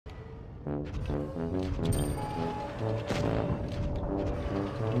A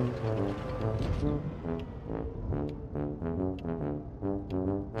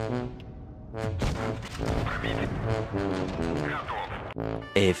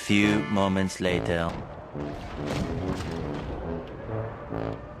few moments later.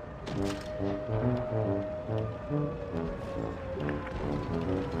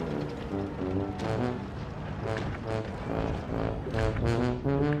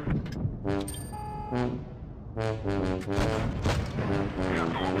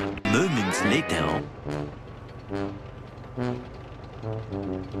 Moments later.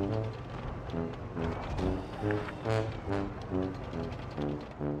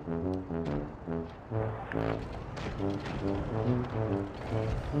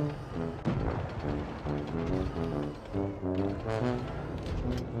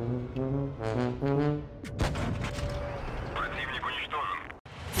 Противник уничтожен.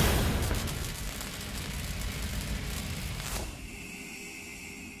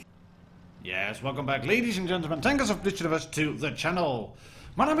 Yes, welcome back, ladies and gentlemen, tankers of Blitz Universe, to the channel.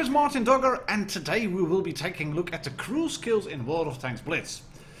 My name is Martin Dogger, and today we will be taking a look at the crew skills in World of Tanks Blitz.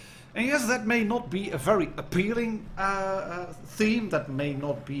 And yes, that may not be a very appealing theme, that may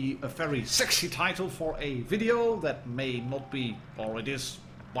not be a very sexy title for a video, that may not be, or it is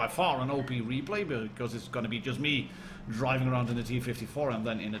by far an OP replay, because it's going to be just me driving around in a T-54 and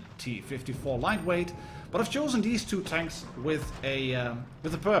then in a T-54 lightweight. But I've chosen these two tanks with a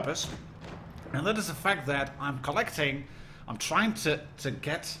purpose, and that is the fact that I'm trying to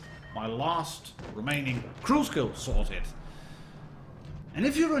get my last remaining crew skill sorted. And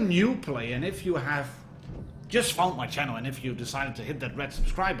if you're a new player, and if you have just found my channel, and if you decided to hit that red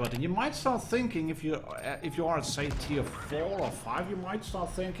subscribe button, you might start thinking, if you are, say, tier 4 or 5, you might start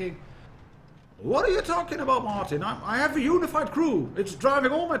thinking, what are you talking about, Martin? I have a unified crew. It's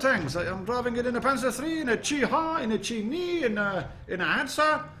driving all my tanks. I'm driving it in a Panzer III, in a Chi-Ha, in a Chi-Ni, in a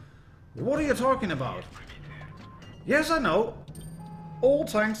Hansa. What are you talking about? Yes, I know. All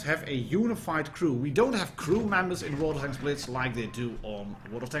tanks have a unified crew. We don't have crew members in World of Tanks Blitz like they do on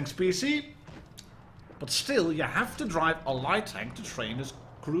World of Tanks PC. But still, you have to drive a light tank to train the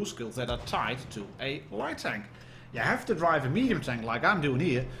crew skills that are tied to a light tank. You have to drive a medium tank like I'm doing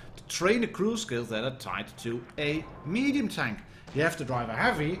here to train the crew skills that are tied to a medium tank. You have to drive a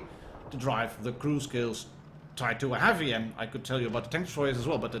heavy to drive the crew skills tied to a heavy. And I could tell you about the tank destroyers as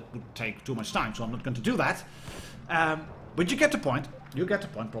well, but that would take too much time, so I'm not going to do that. But you get the point. You get the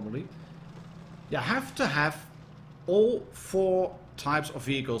point, probably. You have to have all 4 types of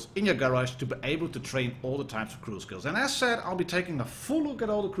vehicles in your garage to be able to train all the types of crew skills. And as said, I'll be taking a full look at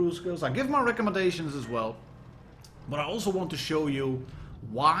all the crew skills. I give my recommendations as well. But I also want to show you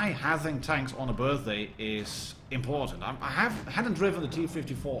why having tanks on a birthday is important. I hadn't driven the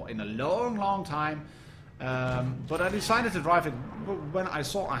T-54 in a long time. But I decided to drive it when I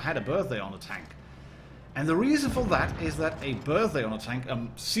saw I had a birthday on the tank. And the reason for that is that a birthday on a tank, a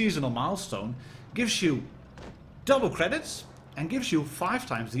seasonal milestone, gives you double credits and gives you 5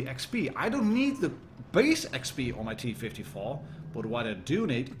 times the XP. I don't need the base XP on my T-54, but what I do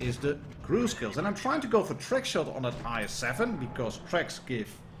need is the crew skills. And I'm trying to go for trick shot on that IS-7, because trick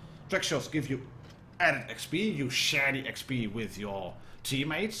shots give you added XP. You share the XP with your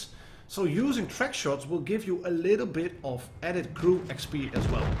teammates. So using trick shots will give you a little bit of added crew XP as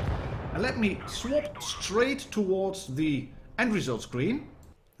well. And let me swap straight towards the end result screen.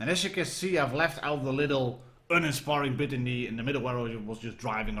 And as you can see, I've left out the little uninspiring bit in the middle where I was just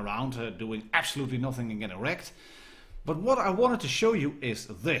driving around, doing absolutely nothing and getting wrecked. But what I wanted to show you is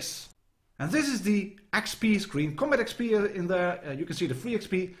this. And this is the XP screen, combat XP in there. You can see the free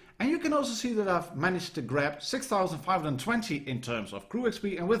XP. And you can also see that I've managed to grab 6,520 in terms of crew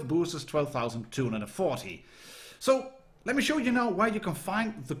XP, and with boosters 12,240. So let me show you now where you can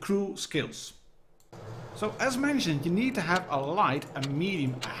find the crew skills. So as mentioned, you need to have a light, a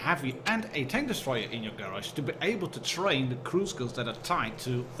medium, a heavy and a tank destroyer in your garage to be able to train the crew skills that are tied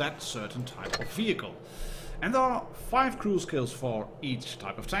to that certain type of vehicle. And there are 5 crew skills for each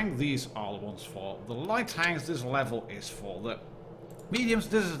type of tank. These are the ones for the light tanks. This level is for the mediums.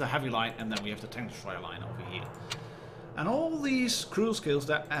 This is the heavy line, and then we have the tank destroyer line over here. And all these crew skills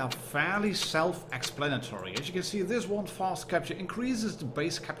that are fairly self-explanatory. As you can see, this one, fast capture, increases the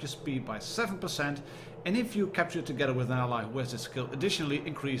base capture speed by 7%, and if you capture together with an ally who has this skill, additionally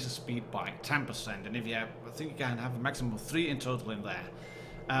increases speed by 10%. And if you have, I think you can have a maximum of 3 in total in there.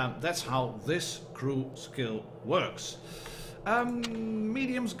 That's how this crew skill works.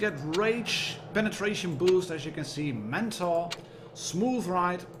 Mediums get rage, penetration boost, as you can see, mentor, smooth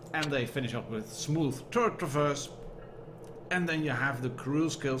ride, and they finish up with smooth turret traverse. And then you have the crew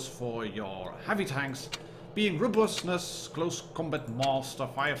skills for your heavy tanks, being robustness, close combat master,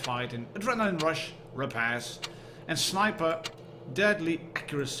 firefighting, adrenaline rush, repairs, and sniper, deadly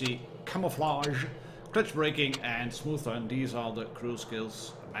accuracy, camouflage, clutch braking, and smooth turn. These are the crew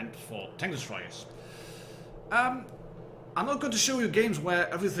skills meant for tank destroyers. I'm not going to show you games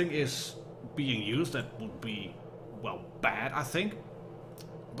where everything is being used. That would be, well, bad, I think.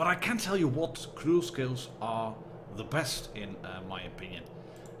 But I can tell you what crew skills are the best in my opinion.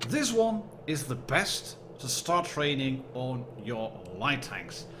 This one is the best to start training on your light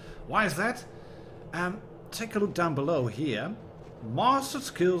tanks. Why is that? Take a look down below here. Mastered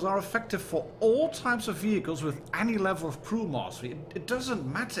skills are effective for all types of vehicles with any level of crew mastery. It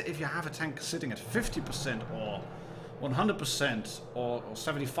doesn't matter if you have a tank sitting at 50% or 100% or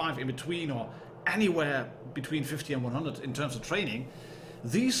 75 in between, or anywhere between 50 and 100 in terms of training.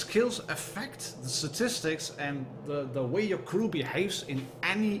 These skills affect the statistics and the way your crew behaves in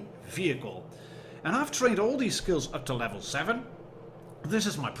any vehicle. And I've trained all these skills up to level 7. This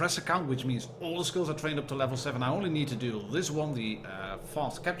is my press account, which means all the skills are trained up to level 7. I only need to do this one, the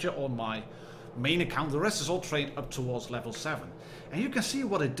fast capture, on my main account. The rest is all trained up towards level 7. And you can see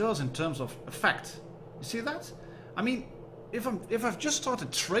what it does in terms of effect. You see that? I mean, if I've just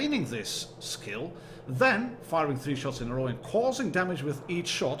started training this skill, then firing 3 shots in a row and causing damage with each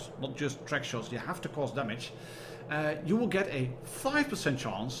shot, not just track shots, you have to cause damage, you will get a 5%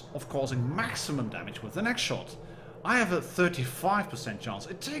 chance of causing maximum damage with the next shot. I have a 35% chance.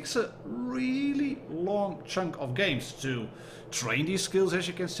 It takes a really long chunk of games to train these skills, as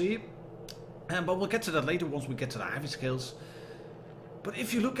you can see. But we'll get to that later once we get to the heavy skills. But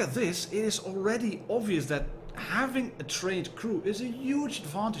if you look at this, it is already obvious that having a trained crew is a huge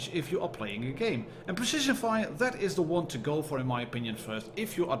advantage if you are playing a game. And precision fire, that is the one to go for in my opinion first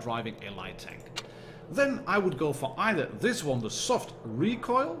if you are driving a light tank. Then I would go for either this one, the soft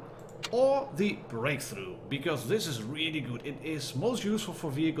recoil, or the breakthrough, because this is really good. It is most useful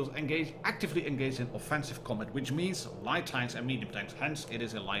for vehicles actively engaged in offensive combat, which means light tanks and medium tanks, hence it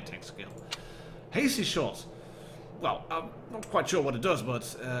is a light tank skill. Hasty shot, well, I'm not quite sure what it does,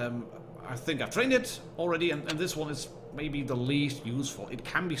 but I think I've trained it already, and this one is maybe the least useful. It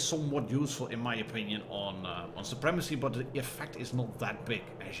can be somewhat useful in my opinion on Supremacy, but the effect is not that big,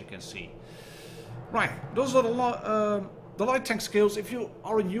 as you can see. Right, those are the light tank skills. If you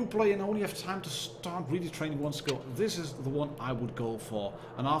are a new player and only have time to start really training one skill, this is the one I would go for.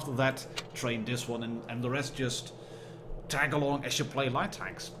 And after that, train this one, and the rest just tag along as you play light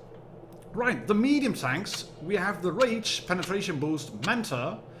tanks. Right, the medium tanks, we have the Rage, Penetration Boost,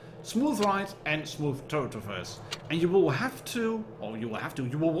 Mentor, Smooth Ride, and Smooth Turret Reverse. And you will want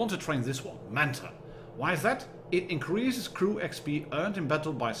to train this one, Mentor. Why is that? It increases crew XP earned in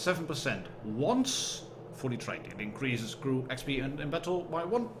battle by 7% once fully trained. It increases crew XP earned in battle by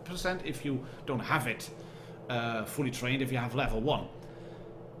 1% if you don't have it fully trained, if you have level 1.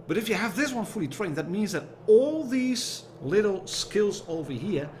 But if you have this one fully trained, that means that all these little skills over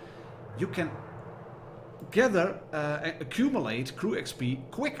here, you can gather and accumulate crew XP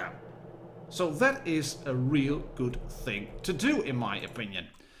quicker. So that is a real good thing to do in my opinion.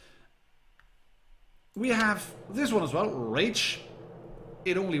 We have this one as well, Rage.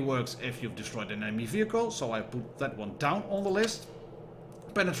 It only works if you've destroyed an enemy vehicle, so I put that one down on the list.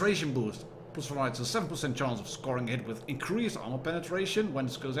 Penetration Boost provides a 7% chance of scoring a hit with increased armor penetration. When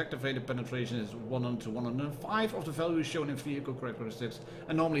the skill is activated, penetration is 100 to 105 of the value shown in vehicle characteristics,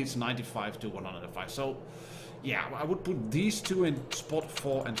 and normally it's 95 to 105. So yeah, I would put these two in spot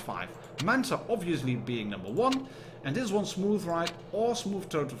 4 and 5. Mentor obviously being number 1, and this one Smooth Ride or Smooth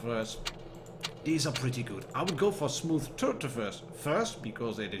Turret Reverse. These are pretty good. I would go for Smooth Turret Reverse first,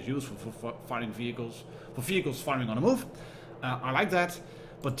 because it is useful for firing vehicles, firing on the move. I like that.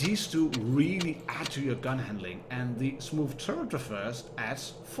 But these two really add to your gun handling, and the Smooth Turret Reverse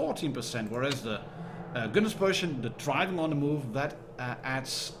adds 14%, whereas the gun dispersion, the driving on the move, that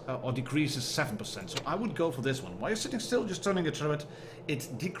adds or decreases 7%. So I would go for this one. While you're sitting still, just turning a turret, it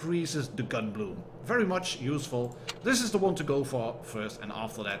decreases the gun bloom. Very much useful. This is the one to go for first, and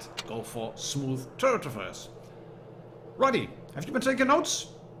after that, go for Smooth Turret Reverse. Righty, have you been taking notes?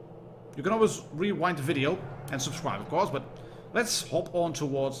 You can always rewind the video and subscribe, of course, but let's hop on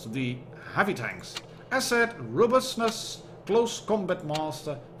towards the heavy tanks. As said, robustness, close combat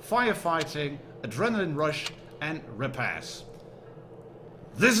master, firefighting, adrenaline rush, and repairs.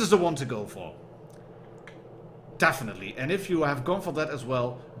 This is the one to go for. Definitely. And if you have gone for that as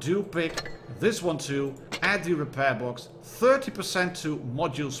well, do pick this one too. Add the repair box, 30% to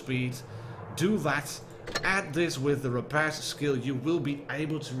module speed. Do that, add this with the repairs skill, you will be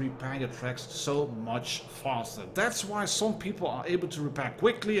able to repair your tracks so much faster. That's why some people are able to repair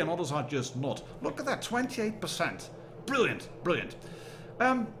quickly and others are just not. Look at that, 28%. Brilliant, brilliant.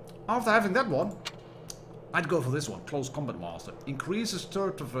 After having that one, I'd go for this one, Close Combat Master. Increases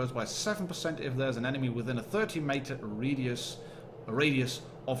turret traverse by 7% if there's an enemy within a 30-meter radius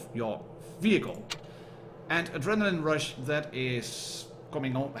of your vehicle. And Adrenaline Rush, that is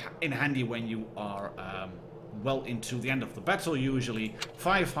coming in handy when you are well into the end of the battle usually.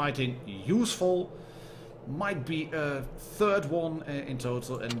 Firefighting, useful. Might be a third one in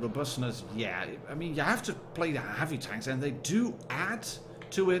total. And Robustness, yeah. I mean, you have to play the heavy tanks and they do add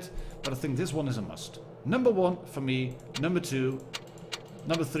to it. But I think this one is a must. Number 1 for me. Number 2.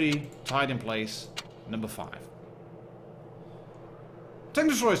 Number 3, tied in place. Number 5. Tank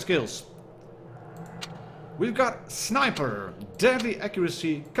Destroyer skills. We've got Sniper, Deadly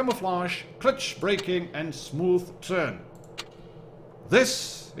Accuracy, Camouflage, Clutch Braking and Smooth Turn.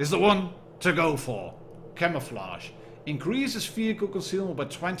 This is the one to go for. Camouflage. Increases vehicle concealment by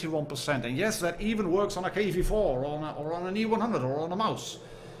 21%. And yes, that even works on a KV-4 or on an E100 or on a mouse.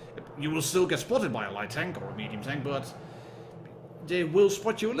 You will still get spotted by a light tank or a medium tank, but they will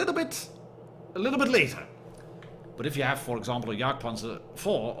spot you a little bit later. But if you have, for example, a Jagdpanzer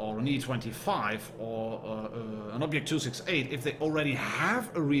 4 or an E25 or an Object 268, if they already have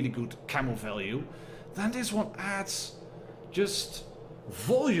a really good camo value, then this one adds just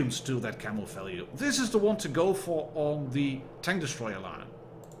volumes to that camo value. This is the one to go for on the Tank Destroyer line.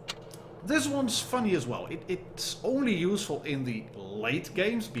 This one's funny as well. It's only useful in the late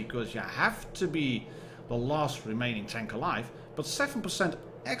games because you have to be the last remaining tank alive, but 7%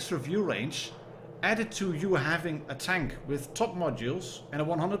 extra view range added to you having a tank with top modules and a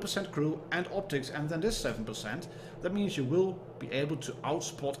 100% crew and optics, and then this 7%, that means you will be able to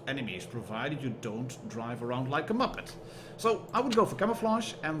outspot enemies, provided you don't drive around like a muppet. So I would go for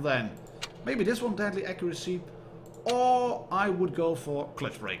Camouflage, and then maybe this one, Deadly Accuracy, or I would go for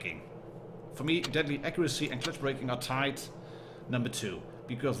Clutch Braking. For me, Deadly Accuracy and Clutch Braking are tied number 2.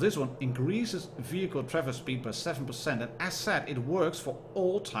 Because this one increases vehicle traverse speed by 7%, and as said, it works for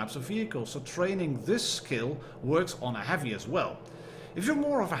all types of vehicles, so training this skill works on a heavy as well. If you're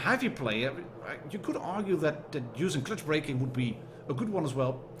more of a heavy player, you could argue that using clutch braking would be a good one as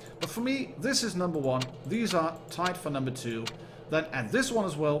well, but for me, this is number 1, these are tied for number 2, then add this one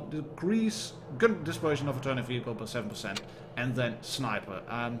as well, decrease gun dispersion of a turning vehicle by 7%, and then Sniper.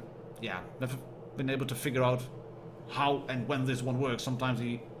 Yeah, never been able to figure out how and when this one works. Sometimes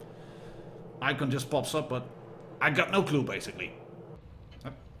the icon just pops up, but I got no clue basically.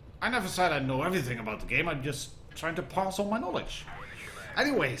 I never said I know everything about the game, I'm just trying to pass on my knowledge.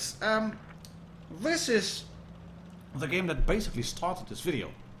 Anyways, this is the game that basically started this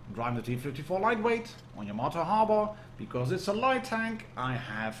video. Driving the T-54 lightweight on Yamato Harbor. Because it's a light tank, I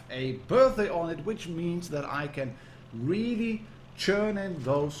have a birthday on it, which means that I can really churn in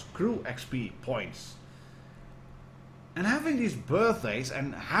those crew XP points. And having these birthdays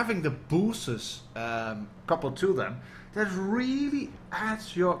and having the boosters coupled to them, that really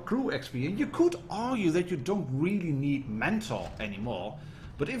adds your crew XP. And you could argue that you don't really need Mentor anymore.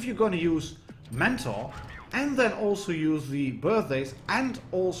 But if you're going to use Mentor and then also use the birthdays and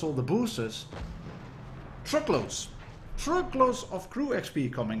also the boosters, truckloads of crew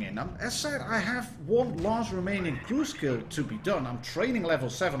XP coming in. As said, I have one last remaining crew skill to be done. I'm training level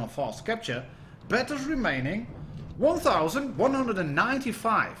 7 on fast capture. Battles remaining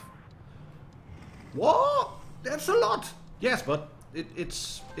 1,195. What? That's a lot. Yes, but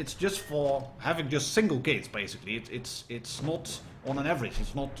it's just for having just single gates basically. It's not on an average.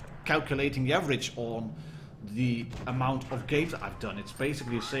 It's not calculating the average on the amount of games I've done. It's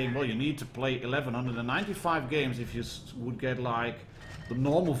basically saying, well, you need to play 1,195 games if you would get like the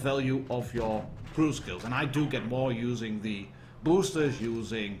normal value of your crew skills. And I do get more using the boosters,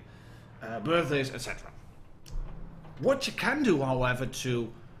 using birthdays, etc. What you can do, however,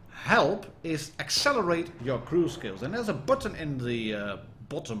 to help is accelerate your crew skills. And there's a button in the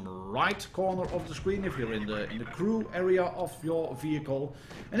bottom right corner of the screen if you're in the crew area of your vehicle.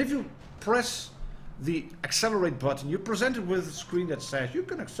 And if you press the accelerate button, you're presented with a screen that says you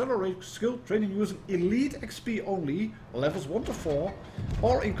can accelerate skill training using elite XP only, levels 1 to 4,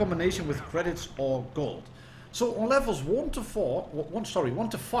 or in combination with credits or gold. So on levels 1 to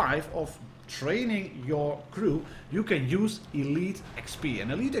 5 of training your crew, you can use elite XP.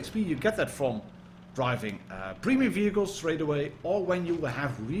 And elite XP, you get that from driving premium vehicles straight away, or when you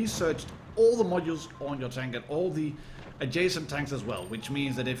have researched all the modules on your tank and all the adjacent tanks as well, which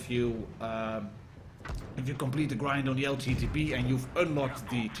means that if you complete the grind on the LTTB and you've unlocked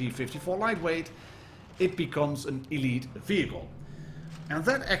the T-54 lightweight, it becomes an elite vehicle. And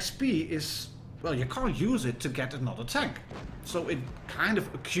that XP is, well, you can't use it to get another tank. So it kind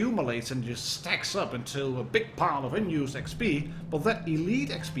of accumulates and just stacks up into a big pile of unused XP. But that elite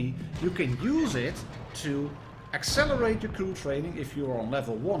XP, you can use it to accelerate your crew training if you're on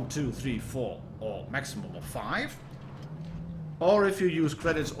level 1, 2, 3, 4 or maximum of 5. Or if you use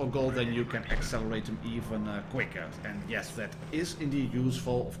credits or gold, then you can accelerate them even quicker. And yes, that is indeed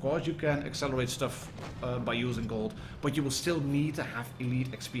useful. Of course, you can accelerate stuff by using gold, but you will still need to have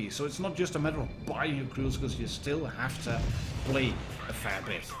elite XP. So it's not just a matter of buying your crews, because you still have to play a fair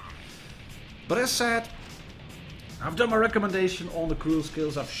bit. But as said, I've done my recommendation on the crew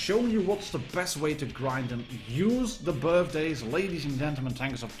skills. I've shown you what's the best way to grind them. Use the birthdays, ladies and gentlemen,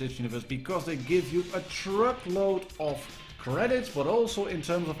 tankers of this universe, because they give you a truckload of credits, but also in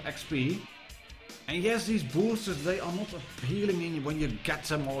terms of XP. And yes, these boosters, they are not appealing when you get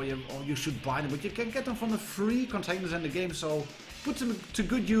them, or you should buy them, but you can get them from the free containers in the game, so put them to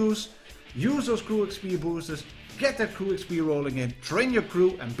good use. Use those crew XP boosters, get that crew XP rolling in, train your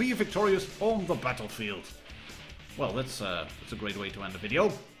crew, and be victorious on the battlefield. Well, that's a great way to end the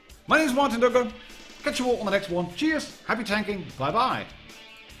video. My name is Martin Duggar. Catch you all on the next one. Cheers, happy tanking, bye bye.